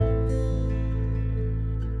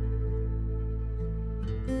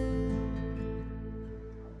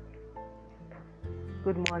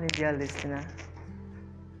Good morning, dear listener.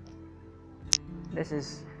 This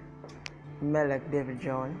is Melek David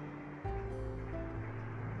John,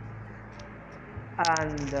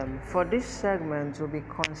 and for this segment, we'll be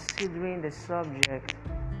considering the subject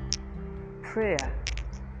prayer.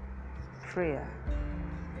 Prayer.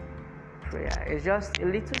 It's just a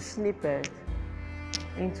little snippet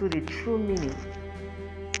into the true meaning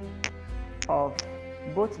of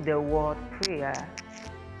both the word prayer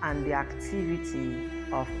and the activity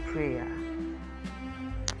of prayer.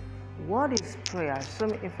 What is prayer?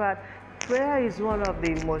 In fact, prayer is one of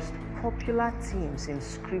the most popular themes in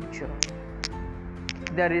Scripture.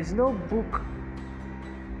 There is no book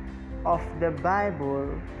of the Bible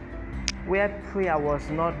where prayer was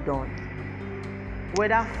not done,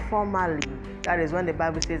 whether formally, that is when the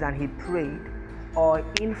Bible says and he prayed, or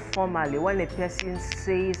informally, when a person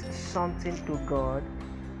says something to God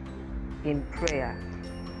in prayer.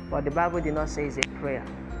 But the Bible did not say it's a prayer.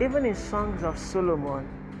 Even in Songs of Solomon,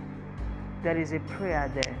 there is a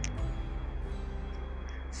prayer there.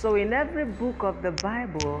 So in every book of the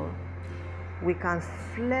Bible, we can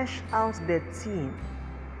flesh out the theme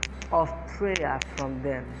of prayer from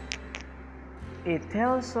them. It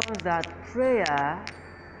tells us that prayer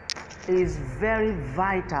is very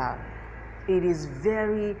vital. It is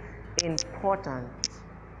very important.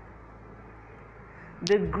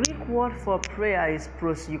 The Greek word for prayer is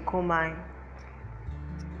proseuchomai,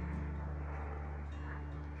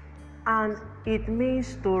 and it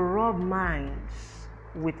means to rub minds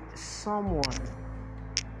with someone,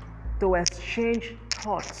 to exchange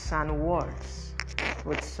thoughts and words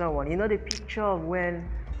with someone. You know the picture of when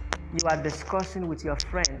you are discussing with your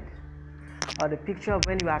friend, or the picture of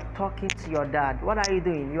when you are talking to your dad. What are you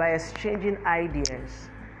doing? You are exchanging ideas.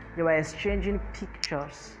 You are exchanging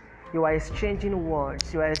pictures. You are exchanging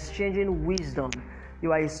words. You are exchanging wisdom.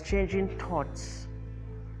 You are exchanging thoughts.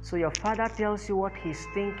 So your father tells you what he's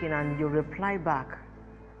thinking and you reply back.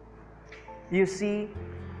 You see,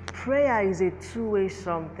 prayer is a two-way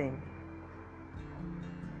something.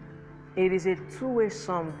 It is a two-way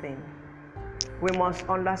something. We must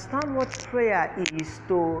understand what prayer is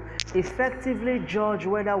to effectively judge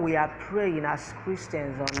whether we are praying as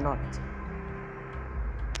Christians or not.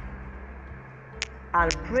 And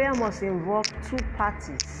prayer must involve two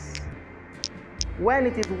parties. When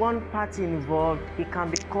it is one party involved, it can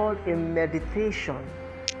be called a meditation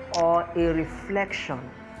or a reflection.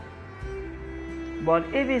 But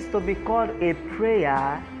if it's to be called a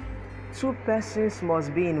prayer, two persons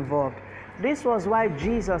must be involved. This was why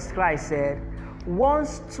Jesus Christ said,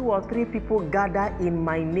 "Once 2 or 3 people gather in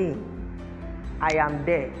my name, I am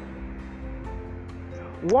there."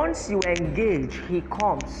 Once you engage, he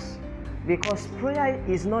comes. Because prayer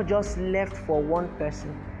is not just left for one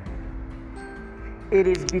person. It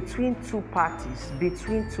is between two parties.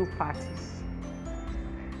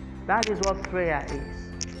 That is what prayer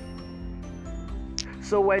is.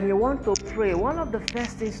 So when you want to pray, one of the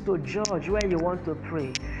first things to judge where you want to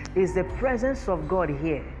pray is the presence of God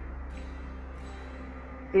here.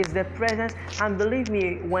 Is the presence, and believe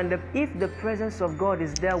me, if the presence of God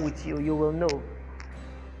is there with you, you will know.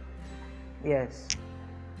 Yes.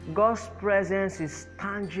 God's presence is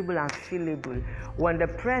tangible and feelable. When the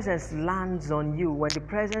presence lands on you, when the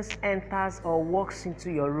presence enters or walks into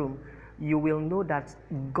your room, you will know that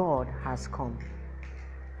God has come.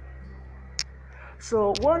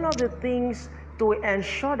 So one of the things to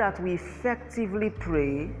ensure that we effectively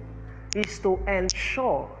pray is to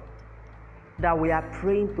ensure that we are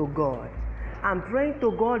praying to God. And praying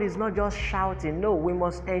to God is not just shouting. No, we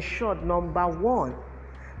must ensure, number one,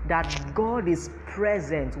 that God is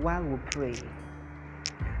present while we pray.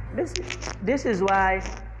 This is why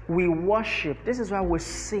we worship. This is why we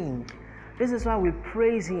sing. This is why we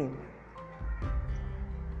praise Him.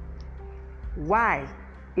 Why?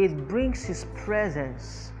 It brings His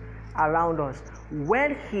presence around us.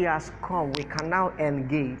 When He has come, we can now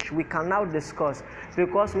engage. We can now discuss.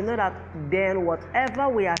 Because we know that then whatever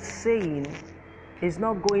we are saying is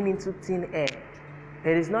not going into thin air.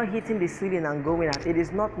 It is not hitting the ceiling and going out. It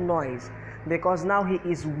is not noise. Because now He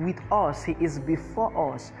is with us. He is before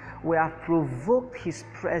us. We have provoked His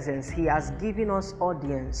presence. He has given us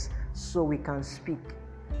audience so we can speak.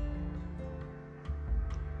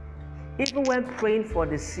 Even when praying for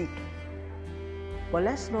the sick. But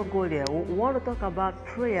let's not go there. We want to talk about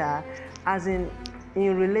prayer as in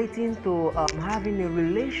relating to having a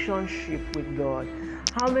relationship with God.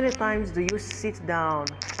 How many times do you sit down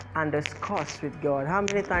and discuss with God? How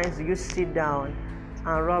many times do you sit down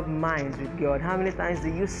and rub minds with God? How many times do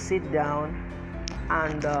you sit down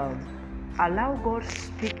and allow God to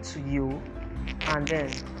speak to you and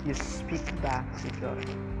then you speak back to God.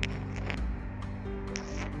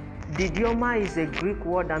 Didioma is a Greek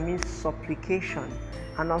word that means supplication,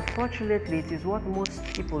 and unfortunately it is what most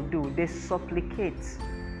people do. They supplicate.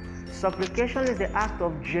 Supplication is the act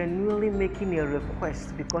of genuinely making a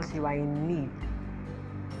request because you are in need.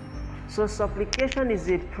 So supplication is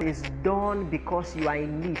done because you are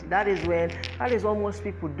in need. That is what most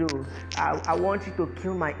people do. I want you to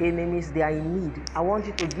kill my enemies, they are in need. I want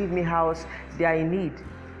you to give me house, they are in need.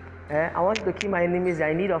 I want you to kill my enemies, they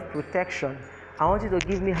are in need of protection. I want you to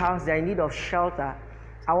give me house, they are in need of shelter.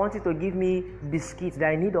 I want you to give me biscuits, they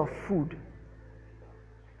are in need of food.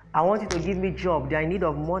 I want you to give me job, they are in need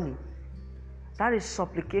of money. That is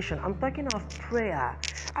supplication. I'm talking of prayer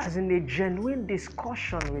as in a genuine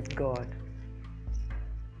discussion with God,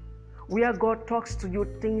 where God talks to you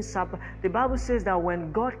things about. The Bible says that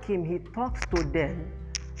when God came, He talks to them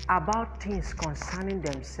about things concerning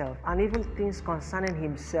themselves and even things concerning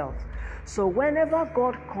Himself. So whenever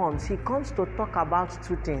God comes, He comes to talk about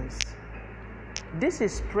two things. This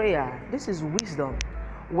is prayer. This is wisdom.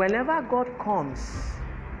 Whenever God comes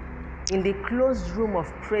in the closed room of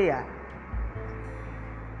prayer,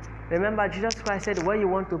 remember, Jesus Christ said, when you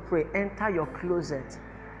want to pray, enter your closet.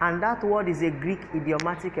 And that word is a Greek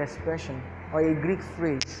idiomatic expression or a Greek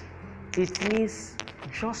phrase. It means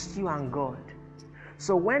just you and God.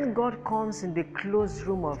 So when God comes in the closed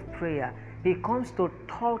room of prayer, He comes to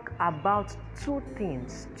talk about two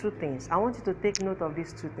things. I want you to take note of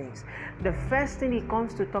these two things. The first thing He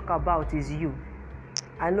comes to talk about is you.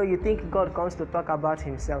 I know you think God comes to talk about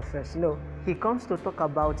Himself first. No, He comes to talk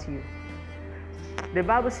about you. The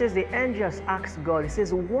Bible says the angels asked God, it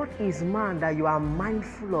says, what is man that you are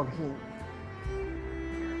mindful of him?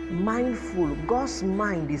 Mindful. God's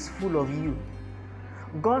mind is full of you.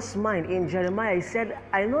 God's mind in Jeremiah, He said,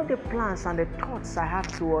 I know the plans and the thoughts I have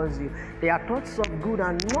towards you. They are thoughts of good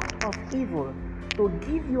and not of evil, to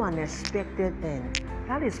give you an expected end.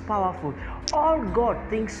 That is powerful. All God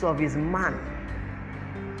thinks of is man.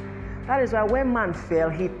 That is why when man fell,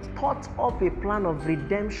 He thought up a plan of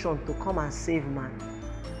redemption to come and save man.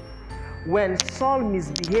 When Saul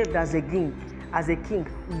misbehaved as a king,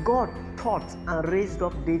 God thought and raised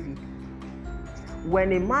up David.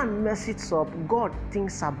 When a man messes up, God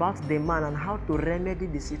thinks about the man and how to remedy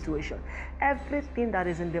the situation. Everything that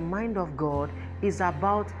is in the mind of God is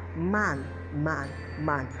about man.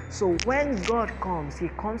 So when God comes, He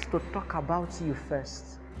comes to talk about you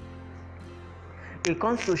first. He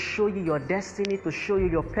comes to show you your destiny, to show you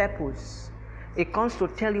your purpose. He comes to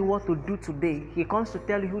tell you what to do today. He comes to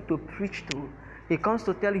tell you who to preach to. He comes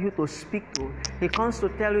to tell you who to speak to. He comes to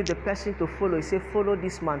tell you the person to follow. He says, follow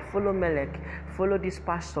this man, follow Melech, follow this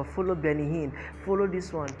pastor, follow Benny Hinn, follow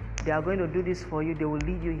this one. They are going to do this for you. They will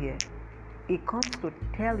lead you here. He comes to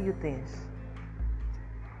tell you things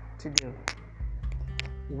to do.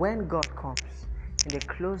 When God comes in the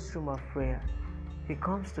closed room of prayer, He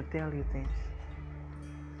comes to tell you things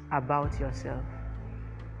about yourself.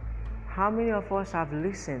 How many of us have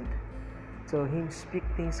listened to Him speak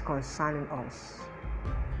things concerning us?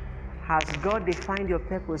 Has God defined your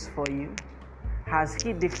purpose for you? Has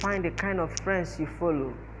He defined the kind of friends you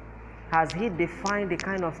follow? Has He defined the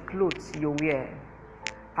kind of clothes you wear?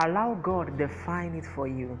 Allow God define it for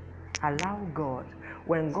you. Allow God.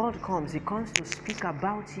 When God comes, He comes to speak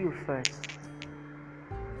about you first.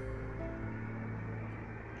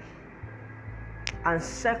 And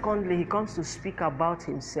secondly, He comes to speak about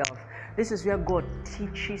Himself. This is where God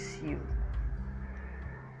teaches you.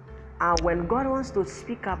 And when God wants to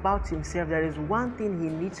speak about Himself, there is one thing He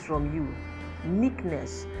needs from you: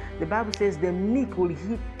 meekness. The Bible says, the meek will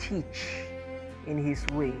He teach in His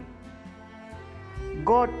way.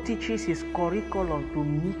 God teaches His curriculum to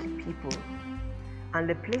meek people. And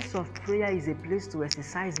the place of prayer is a place to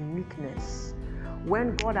exercise meekness.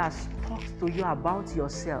 When God has talked to you about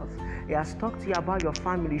yourself, He has talked to you about your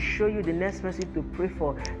family, show you the next person to pray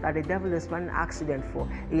for that the devil is planning an accident for.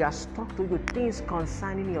 He has talked to you things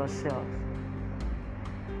concerning yourself.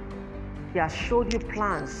 He has showed you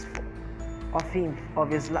plans of Him,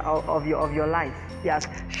 of your life. He has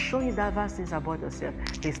shown you diverse things about yourself.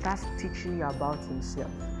 He starts teaching you about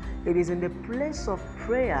Himself. It is in the place of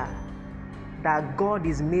prayer that God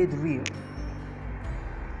is made real.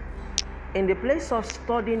 In the place of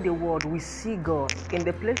studying the Word, we see God. In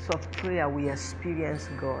the place of prayer, we experience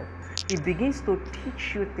God. He begins to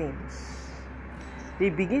teach you things. He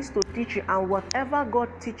begins to teach you, and whatever God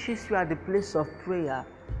teaches you at the place of prayer,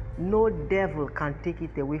 no devil can take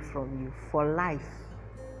it away from you for life.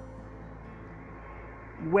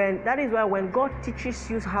 That is why when God teaches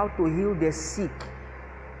you how to heal the sick,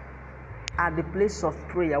 at the place of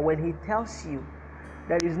prayer when he tells you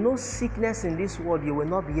there is no sickness in this world you will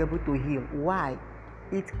not be able to heal. Why?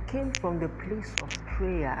 It came from the place of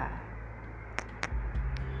prayer.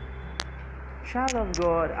 Child of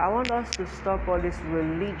God, I want us to stop all this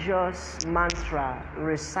religious mantra,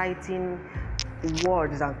 reciting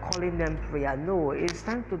words and calling them prayer. No, it's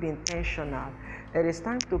time to be intentional. It is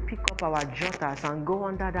time to pick up our jotters and go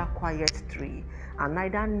under that quiet tree and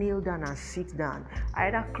either kneel down and sit down,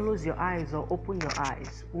 either close your eyes or open your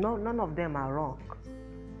eyes. No, none of them are wrong.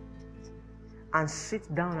 And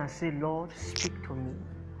sit down and say, Lord, speak to me.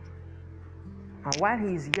 And while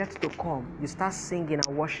he is yet to come, you start singing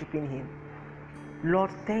and worshiping him.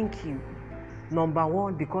 Lord, thank you. Number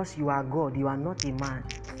one, because you are God, you are not a man.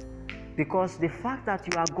 Because the fact that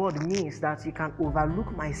you are God means that you can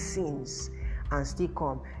overlook my sins and still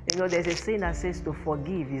come. You know, there's a saying that says to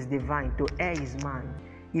forgive is divine, to err is man.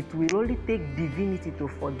 It will only take divinity to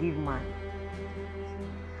forgive man.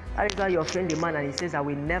 That is why you offend a man and he says, I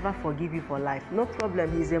will never forgive you for life. No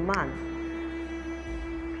problem, he's a man.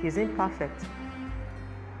 He's imperfect.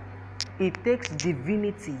 It takes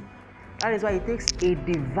divinity. That is why it takes a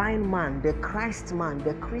divine man, the Christ man,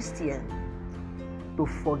 the Christian, to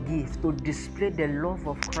forgive, to display the love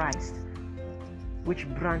of Christ, which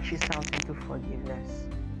branches out into forgiveness.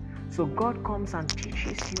 So God comes and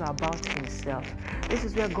teaches you about himself. This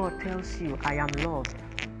is where God tells you, I am loved.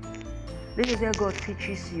 This is where God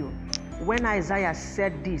teaches you. When Isaiah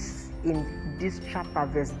said this in this chapter,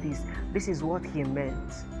 verse this is what he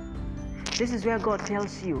meant. This is where God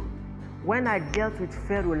tells you, when I dealt with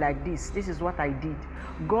Pharaoh like this is what I did.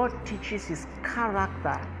 God teaches his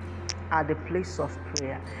character at the place of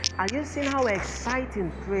prayer. Are you seeing how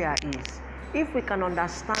exciting prayer is? If we can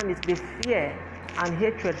understand it, the fear and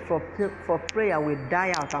hatred for prayer will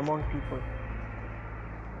die out among people.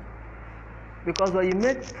 Because when you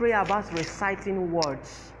make prayer about reciting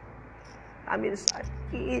words, I mean,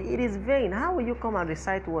 it is vain. How will you come and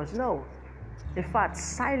recite words? No. In fact,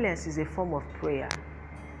 silence is a form of prayer.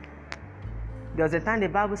 There was a time the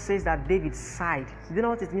Bible says that David sighed. Do you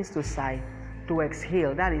know what it means to sigh? To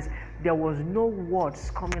exhale. That is, there was no words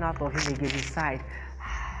coming out of him again. He sighed.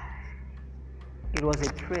 It was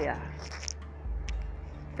a prayer.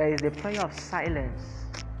 There is the prayer of silence,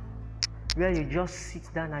 where you just sit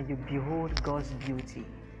down and you behold God's beauty.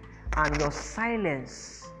 And your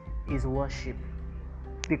silence is worship.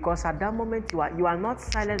 Because at that moment you are not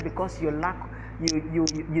silent because you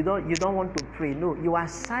don't want to pray. No, you are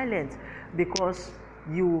silent because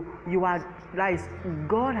you are like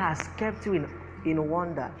God has kept you in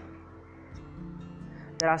wonder.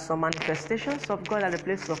 There are some manifestations of God at the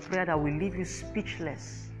place of prayer that will leave you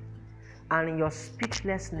speechless. And in your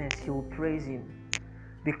speechlessness, you will praise him.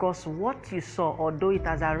 Because what you saw, although it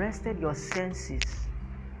has arrested your senses,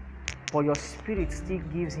 but your spirit still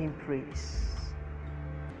gives him praise.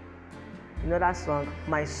 You know that song,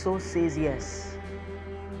 my soul says yes.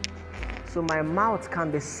 So my mouth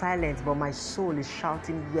can be silent, but my soul is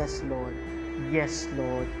shouting, yes, Lord. Yes,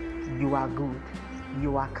 Lord. You are good.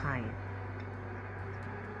 You are kind.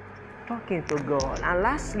 Talking to God. And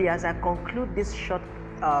lastly, as I conclude this short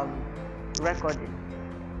recording,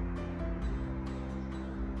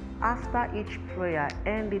 after each prayer,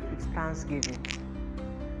 end it with thanksgiving.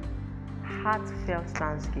 Heartfelt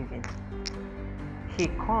thanksgiving. He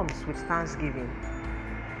comes with thanksgiving.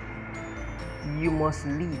 You must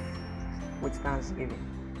live with thanksgiving.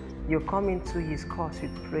 You come into his courts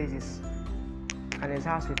with praises and his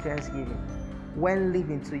house with thanksgiving. When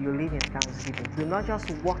living to you, live in thanksgiving. Do not just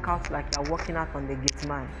walk out like you're walking out on the gate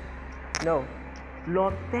man. No.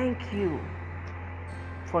 Lord, thank you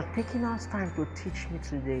for taking out time to teach me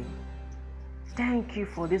today. Thank you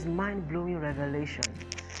for this mind-blowing revelation.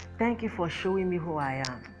 Thank you for showing me who I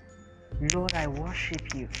am. Lord, I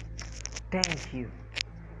worship you. Thank you.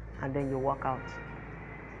 And then you walk out.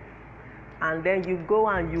 And then you go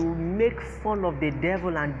and you make fun of the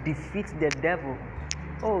devil and defeat the devil.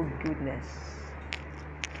 Oh, goodness.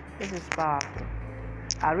 This is powerful.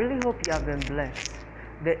 I really hope you have been blessed.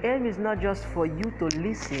 The aim is not just for you to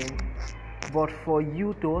listen, but for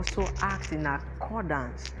you to also act in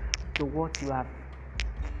accordance to what you have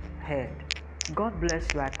heard. God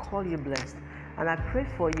bless you. I call you blessed. And I pray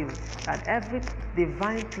for you that every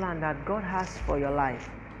divine plan that God has for your life,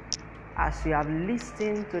 as you have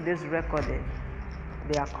listened to this recording,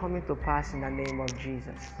 they are coming to pass in the name of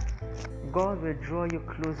Jesus. God will draw you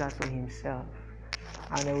closer to himself,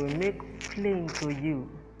 and he will make plain to you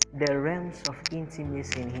the realms of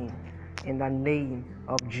intimacy in him. In the name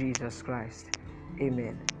of Jesus Christ.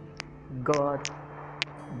 Amen. God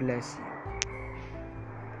bless you.